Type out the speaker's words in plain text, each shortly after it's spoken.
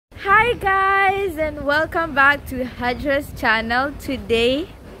Hi guys, and welcome back to Hadra's channel. Today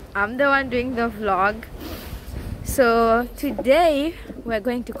I'm the one doing the vlog. So today we're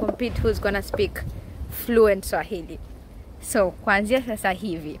going to compete who's gonna speak fluent Swahili. So kuanzia sasa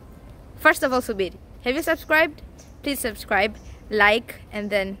hivi, first of all, subiri, have you subscribed? Please subscribe, like, and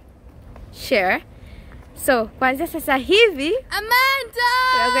then share. So kuanzia sasa hivi, Amanda,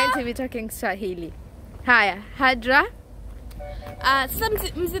 we're going to be talking Swahili. Haya, Hadra. Sasa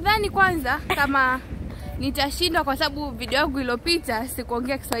msidhani kwanza kama nitashinda kwa sababu video yangu iliyopita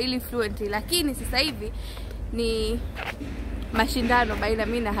sikuongea Kiswahili fluently, lakini sasa hivi ni mashindano baina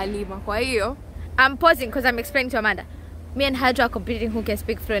mimi na Halima. Kwa hiyo I'm pausing because I'm explaining to Amanda. Me and Hadra are competing who can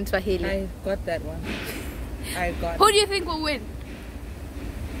speak fluent Swahili. I got that one. I got who do you think will win?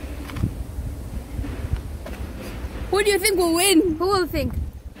 Who do you think will win? Who will think?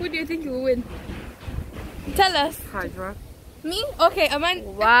 Who do you think will win? Tell us. Hadra. Me? Okay, Amanda.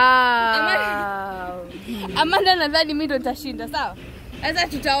 Wow. Amanda nadhani mimi ndo nitashinda, sawa? Sasa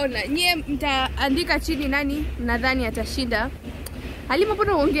tutaona. Nyie mtaandika chini nani nadhani atashinda. Halima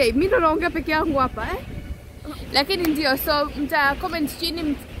mbona uongei? Mimi ndo naongea peke yangu hapa, Lakini ndio, so mta comment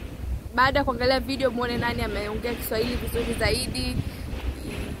chini baada ya kuangalia video muone nani ameongea Kiswahili vizuri zaidi.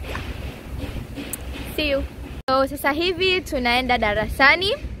 See you. So sasa hivi tunaenda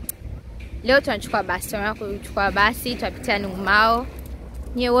darasani. Leo tunachukua basi, tunachukua basi, tutapitia Nungmao.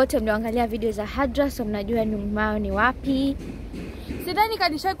 Nyie wote mlioangalia video za Hadra, so mnajua Nungmao ni wapi. Sidhani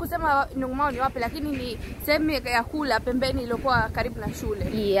kanishai kusema Nungmao ni wapi, lakini ni sehemu ya kula pembeni iliyokuwa karibu na shule.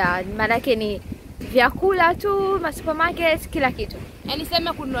 Yeah, maana yake ni vyakula tu, supermarket, kila kitu. Yaani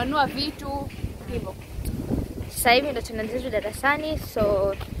sehemu kununua vitu hivyo. Sasa hivi ndo tunaanza darasani,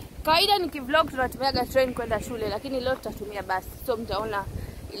 so kawaida nikivlog tunatumiaga train kwenda shule, lakini leo tutatumia basi. So mtaona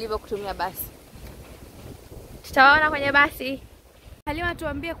ilivyo kutumia basi. Tutaona kwenye basi. Halima,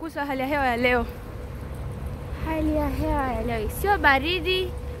 tuambie kuhusu hali ya hewa ya leo. Hali ya hewa ya leo sio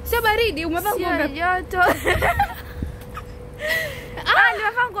baridi. Sio baridi, umevaa nguo joto.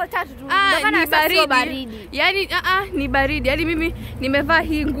 Nimevaa nguo tatu tu. Ni baridi. Yaani ni baridi. Yaani mimi nimevaa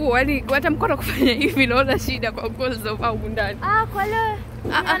hii nguo, yaani hata mkono kufanya hivi naona shida kwa nguo zilizovaa ndani. Kwa leo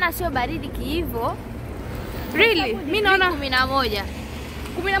naona sio baridi kiivo. Really? Mimi naona 11.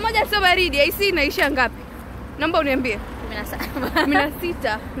 11 sio baridi. AC inaisha ngapi? Naomba uniambie. 17.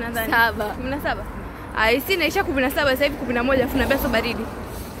 16 nadhani. 17. AC inaisha 17, sasa hivi 11 afu naambia sio baridi.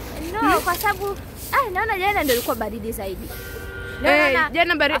 No, kwa sababu naona jana ndio ilikuwa baridi zaidi.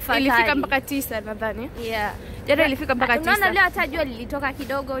 Jana ilifika mpaka 9 nadhani. Yeah. Jana ilifika mpaka 9. Unaona leo hata jua lilitoka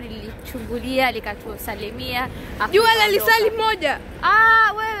kidogo, lilichungulia, likatusalimia. Jua la lisali moja.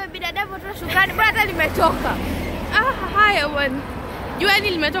 Wewe binadamu tu shukani, bwana hata limetoka. Haya bwana. Jua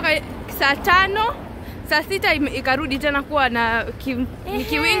limetoka saa 5, saa 6 ikarudi tena kuwa na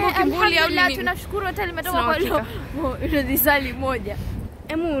kiwingu kimbuli au nini. Tunashukuru hata limetoka kwa leo. Lisali moja.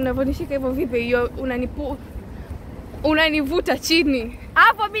 Unavonishika hivyo vipi? Hiyo unanivuta chini.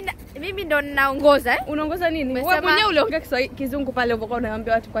 Hapo mimi ndo ninaongoza. Unaongoza nini? Wewe mwenyewe uliongea Kizungu pale ulipokuwa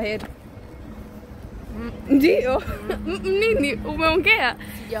unaambia watu kwa heri. Ndio. Nini umeongea?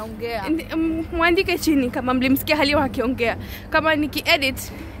 Sijaongea. Muandike chini kama mlimsikia Halima akiongea. Kama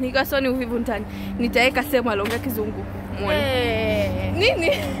nikiedit nikasoni uvivu ndani, nitaweka sema aliongea Kizungu. Muone.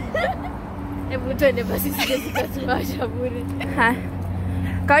 Nini? Hebu twende basi, sije tukatuacha bure.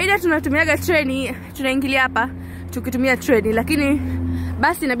 Kawaida tunatumiaga treni, tunaingilia hapa tukitumia treni, lakini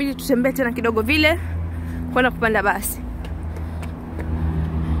basi inabidi tutembee tena kidogo vile kwenda kupanda basi.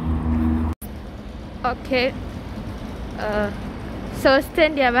 Okay. So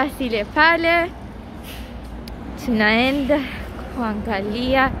stand ya basi ile pale. Tunaenda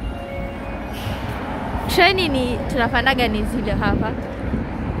kuangalia. Treni ni tunapandaga ni zile hapa.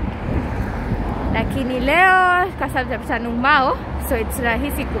 Lakini leo kwa sababu tunapita Nungmao, so it's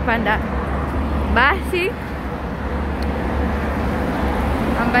rahisi kupanda basi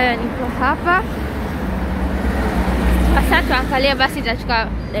ambayo niko hapa. Sasa tuangalia basi itachukua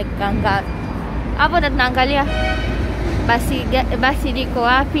dakika ngapi. Hapo ndo tunaangalia basi liko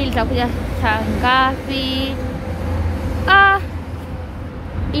wapi, litakuja saa ngapi.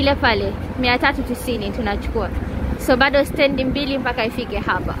 Ile pale 390 tunachukua. So bado stand mbili mpaka ifike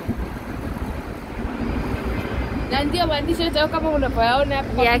hapa. Na ndio maandishi yote kama unavyoona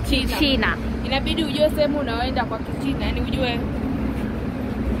hapa ya Kichina. Inabidi ujue sehemu unaoenda kwa Kichina, yani ujue.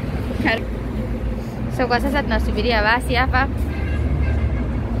 So kwa sasa tunasubiria basi hapa.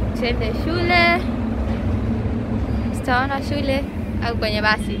 Tuende shule. Tutaona shule au kwenye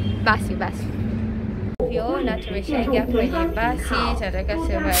basi. Basi. Ukiona tumeshaingia kwenye basi, tunataka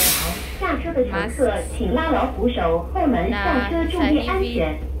sema mask. Na sasa hivi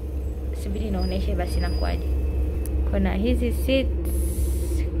Subiri naoneshe basi inakuaje. Kuna hizi seats,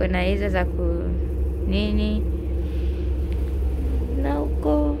 kuna hizo za ku nini. Na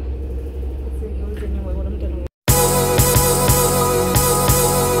huko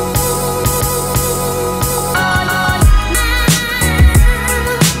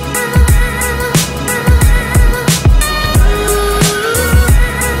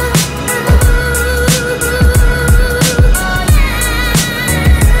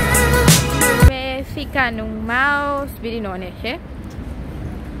Nung Mao, subiri naoneshe.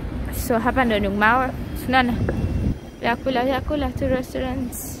 So hapa ndo Nung Mao. Tunaona vyakula tu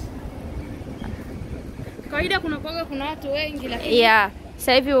restaurants. Kawaida kuna watu wengi lakini yeah,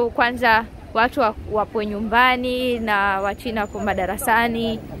 sasa hivi kwanza watu wapo nyumbani na Wachina wapo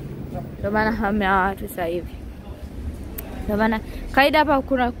madarasani. Ndio maana hamna watu sasa hivi. Ndio maana kawaida hapa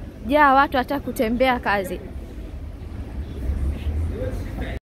kuna watu hata kutembea kazi.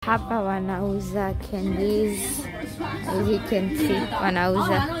 Hapa wanauza candies, as you can see,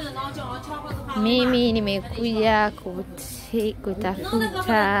 wanauza. Mimi nimekuja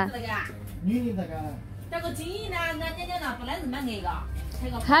kutafuta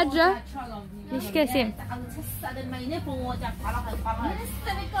Hadra, nishike simu.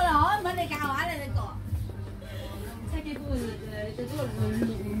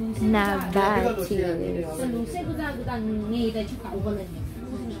 Na bati.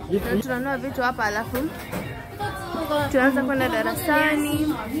 tunanunua vitu hapa alafu tunaanza kwenda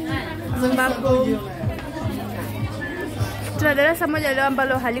darasani. Ambapo tuna darasa moja leo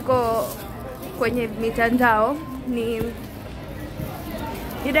ambalo haliko kwenye mitandao, ni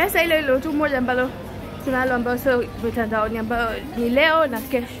darasa ile tu moja ambalo tunalo ambalo sio mitandaoni, ambayo ni leo na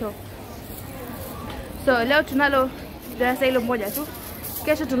kesho. So leo tunalo darasa hilo moja tu,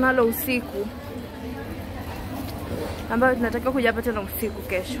 kesho tunalo usiku ambayo tunatakiwa kuja hapa tena usiku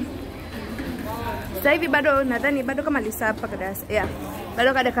kesho. Sasa hivi bado nadhani bado kama lisaa mpaka darasa. Yeah.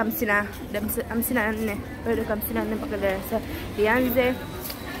 Bado kada 54. Bado 54 mpaka darasa lianze.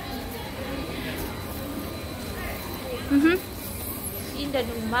 Inda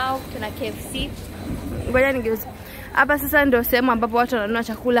Nung Mao tuna KFC. Ngoja nigeuze. Hapa sasa ndio sehemu ambapo watu wananunua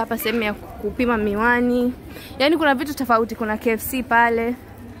chakula, hapa sehemu ya kupima miwani. Yaani kuna vitu tofauti, kuna KFC pale.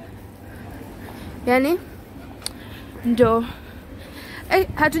 Yaani ndo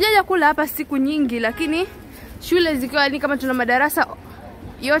hatujaja kula hapa siku nyingi, lakini shule zikiwa ni kama tuna madarasa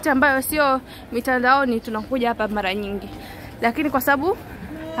yote ambayo sio mitandaoni, tunakuja hapa mara nyingi. Lakini kwa sababu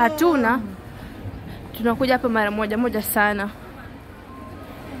hatuna, tunakuja hapa mara moja sana.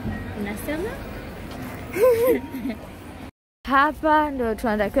 Unasema? Hapa ndo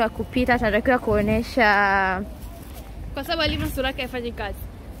tunatakiwa kupita, tunatakiwa kuonesha kwa sababu alimu sura yake haifanyi kazi.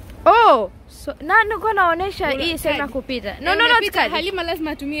 Oh, so niko naonesha hii sema kupita. No, Halima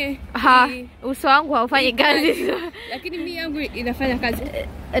lazima atumie. Uso wangu haufanyi kazi. Lakini mimi yangu inafanya kazi.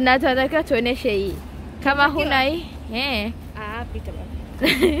 Na tunatakiwa tuoneshe hii. Kama huna hii, pita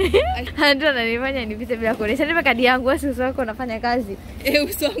baba. Ndio nanifanya nipite bila kuonesha. Nipe kadi yangu, uso wako unafanya kazi.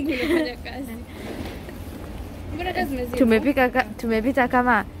 Uso wangu unafanya kazi. Mbona kazi mzima? Tumepita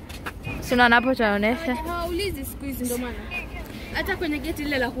kama sina hapo tunaonesha. Hawaulizi siku hizi ndio maana. Hata kwenye geti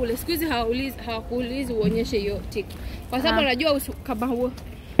lile la kule siku hizi hawakuulizi uonyeshe hiyo tiki. Kwa sababu unajua kama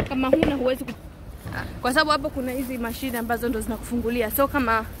huna huwezi kwa sababu hapo kuna hizi mashine ambazo ndo zinakufungulia. So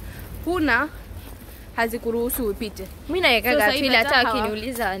kama huna hazikuruhusu upite. Mimi naekaga tu ile hata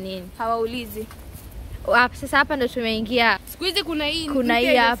akiniuliza nini. Hawaulizi. Sasa hapa ndo tumeingia. Siku hizi kuna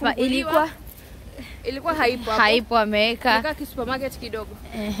hii hapa ilikuwa haipo hapo. Haipo ameweka. Nika supermarket kidogo.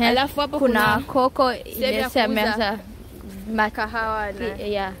 Alafu hapo kuna koko imesema kahawa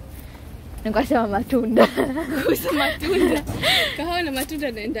na nikasema matunda. Kuhusu matunda. Kahawa na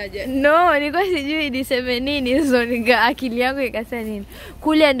matunda naendaje? No, nilikuwa sijui niseme nini, so akili yangu ikasema nini.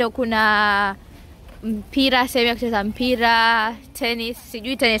 Kule ndo kuna mpira, sehemu ya kucheza mpira, tennis,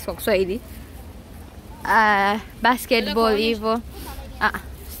 sijui tennis kwa Kiswahili. Basketball hivyo.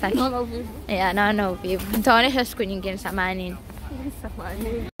 Sitaki. Naona uvivu. Nitaonesha siku nyingine samani.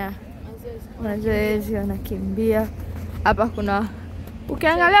 Mazoezi wanakimbia. Hapa kuna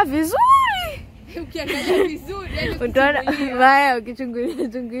ukiangalia vizuri yani utaona baya,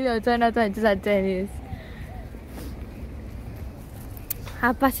 ukichungulia utaona watu wanacheza tennis.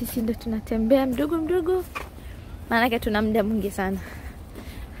 Hapa sisi ndo tunatembea mdogo maana tuna muda mwingi sana.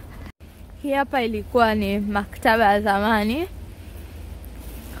 Hii hapa ilikuwa ni maktaba ya zamani,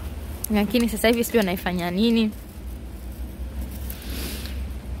 lakini sasa hivi sio naifanya nini.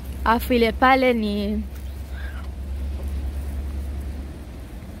 Afu ile pale ni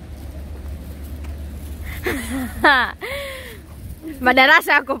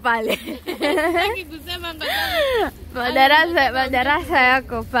Madarasa yako pale. Sitaki kusema Madarasa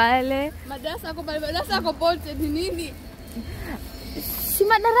yako pale. Madarasa yako pale. Madarasa yako pote ni nini? Si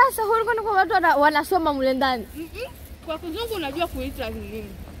madarasa huko kwa watu wanasoma mule ndani. Kwa kizungu unajua kuita nini?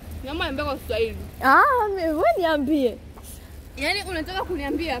 Nyama niambia kwa Kiswahili. Wewe niambie. Yaani unataka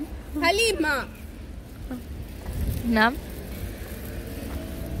kuniambia Halima. Naam.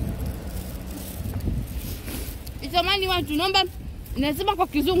 Itamani watu naomba nasema kwa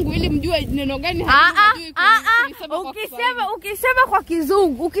kizungu ili mjue neno gani ukisema kwa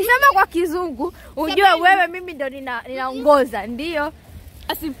kizungu ujue wewe mimi ndo ninaongoza ndio.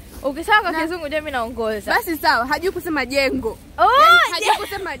 Basi ukisema kwa kizungu ndio mimi naongoza. Basi sawa, hajui kusema jengo. Yaani hajui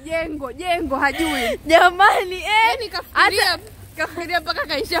kusema jengo hajui. Jamani yaani kafikiria mpaka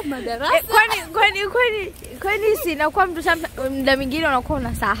kaisha madarasa. Kwani si inakuwa mtu muda mwingine unakuwa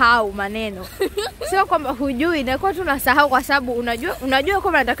unasahau maneno. Sio kwamba hujui, inakuwa tu unasahau kwa sababu unajua kwamba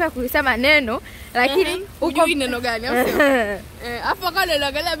unatakiwa kusema neno lakini hujui neno gani au sio? Hapo kale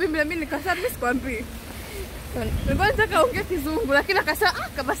naangalia mimi nikasema mimi sikwambii. Nilikuwa nataka ongea kizungu lakini akasema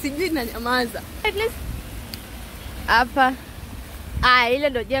kama sijui na nyamaza. At least hapa ile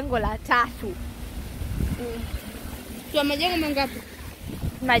ndo jengo la 3. Kwa majengo mangapi?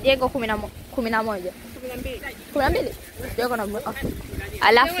 Majengo 11. 12. Jengo na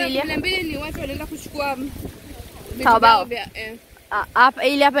alafu ile 12 ni watu wanaenda kuchukua Taobao. Hapa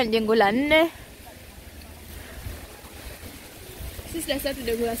hapa ni jengo la 4. Sisi la 3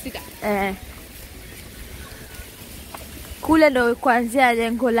 jengo la 6. Kule ndo kuanzia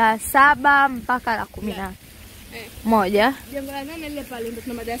jengo la 7 mpaka la 11. Jengo la 8 ile pale ndo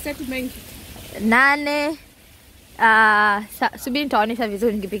tuna madarasa yetu mengi. 8 subiri nitaonyesha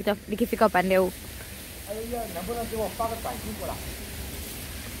vizuri nikifika upande huu.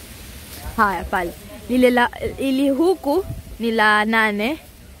 Haya pale. Ili huku ni la 8,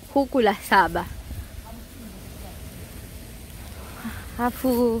 huku la 7.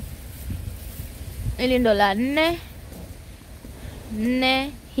 Alafu ili ndo la 4.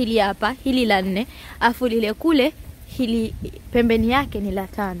 Hili hapa, hili la 4. Alafu lile kule hili pembeni yake ni la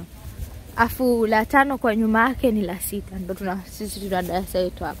 5. Afu la 5 kwa nyuma yake ni la 6. Ndio sisi tuna darasa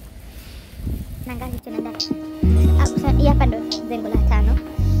yetu hapa. Na ngazi tunaenda. Hapa ndo jengo la 5.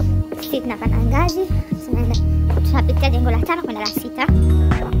 Sisi tunapanda ngazi, tunapitia jengo la 5 kwenda la 6.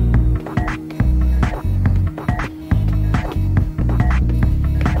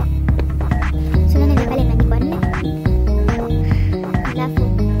 Tunaenda pale na kwa 4. Alafu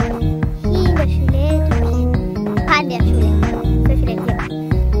hii ndo shule yetu. Pande ya shule. Sio shule yetu.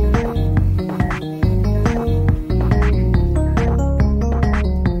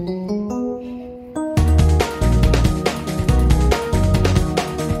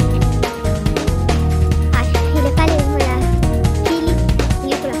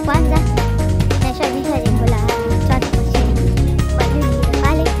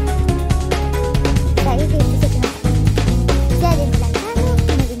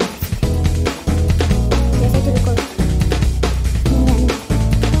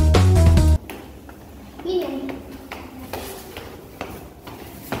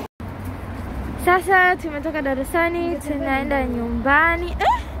 Sasa tumetoka darasani tunaenda nyumbani.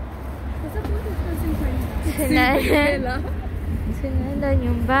 Tunaenda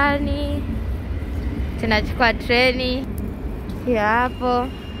nyumbani. Tunachukua treni. Hiyo hapo.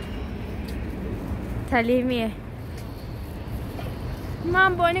 Salimie.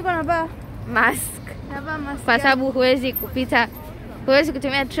 Mambo niko navaa mask. Navaa mask. Kwa sababu huwezi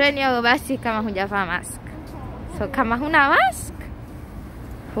kutumia treni au basi kama hujavaa mask. So kama huna mask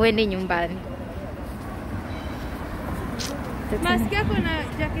huendi nyumbani. Mask yako na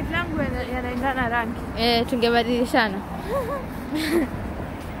jacket langu yanaendana rangi. Tungebadilishana.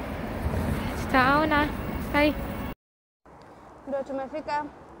 Tutaona. Hai. Ndio tumefika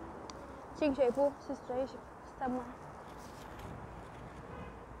Chingshepu, sisi tunaishi Stamwa.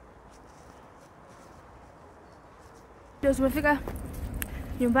 Ndio tumefika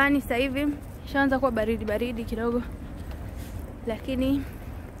nyumbani sasa hivi. Shaanza kuwa baridi kidogo. Lakini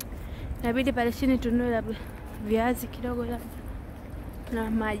inabidi pale chini tununue labda viazi kidogo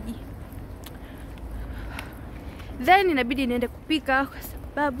na maji. Then inabidi niende kupika kwa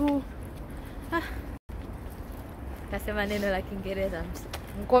sababu Kasema neno la Kingereza.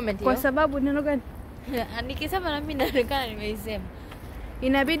 Mcomment hiyo. Kwa sababu neno gani? Nikisema na mimi naonekana nimeisema.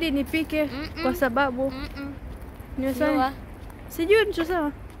 Inabidi nipike kwa sababu nimesema sijui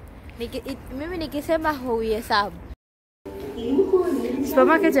nilichosema. Mimi nikisema huihesabu.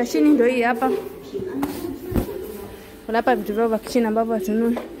 Supermarket ya chini ndio hii hapa. Kuna hapa vitu vya kichina ambavyo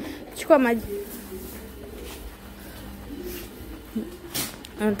tununue. Chukua maji.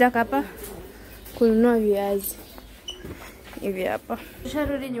 Nataka hapa kununua viazi hivi hapa.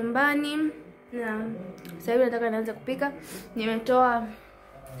 Tusharudi nyumbani na sasa hivi nataka nianze kupika.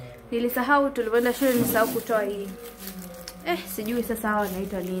 Nilisahau tulipoenda shule, nilisahau kutoa hii. Sijui sasa hawa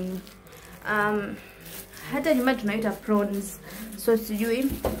wanaitwa nini. Hata nyumbani tunaita prawns. So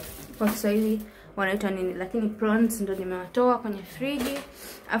sijui kwa Kiswahili wanaitwa nini, lakini prawns ndo nimewatoa kwenye friji.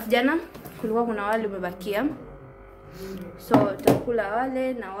 Afu jana kulikuwa kuna wali umebakia. So tutakula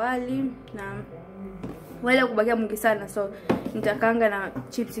wale na wali, na wale kubakia mwingi sana, so nitakanga na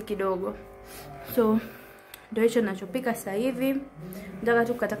chips kidogo. So ndio hicho ninachopika sasa hivi. Nataka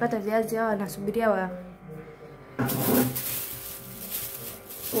tu kukatakata viazi hawa, nasubiria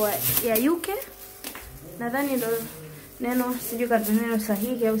yayuke. Nadhani ndo neno, sijui kama neno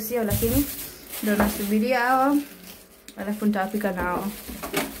sahihi au sio, lakini ndo nasubiria hawa, alafu nitawapika na hawa.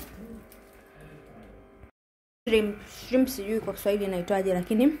 Shrimp sijui kwa Kiswahili inaitwaje,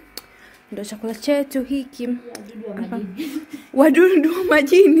 lakini ndo chakula chetu hiki. Wadudu wa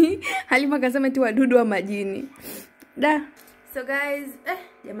majini. Halima kasema tu wadudu wa majini. So guys,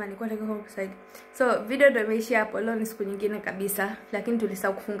 jamani kwa nataka kwa Kiswahili. So video ndo imeishia hapo. Leo ni siku nyingine kabisa, lakini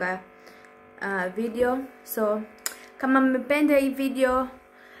tulisahau kufunga video. So kama mmependa hii video,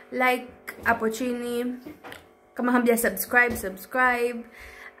 like hapo chini. Kama hamja subscribe.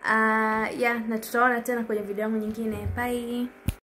 Na tutaona tena kwenye video yangu nyingine. Bye.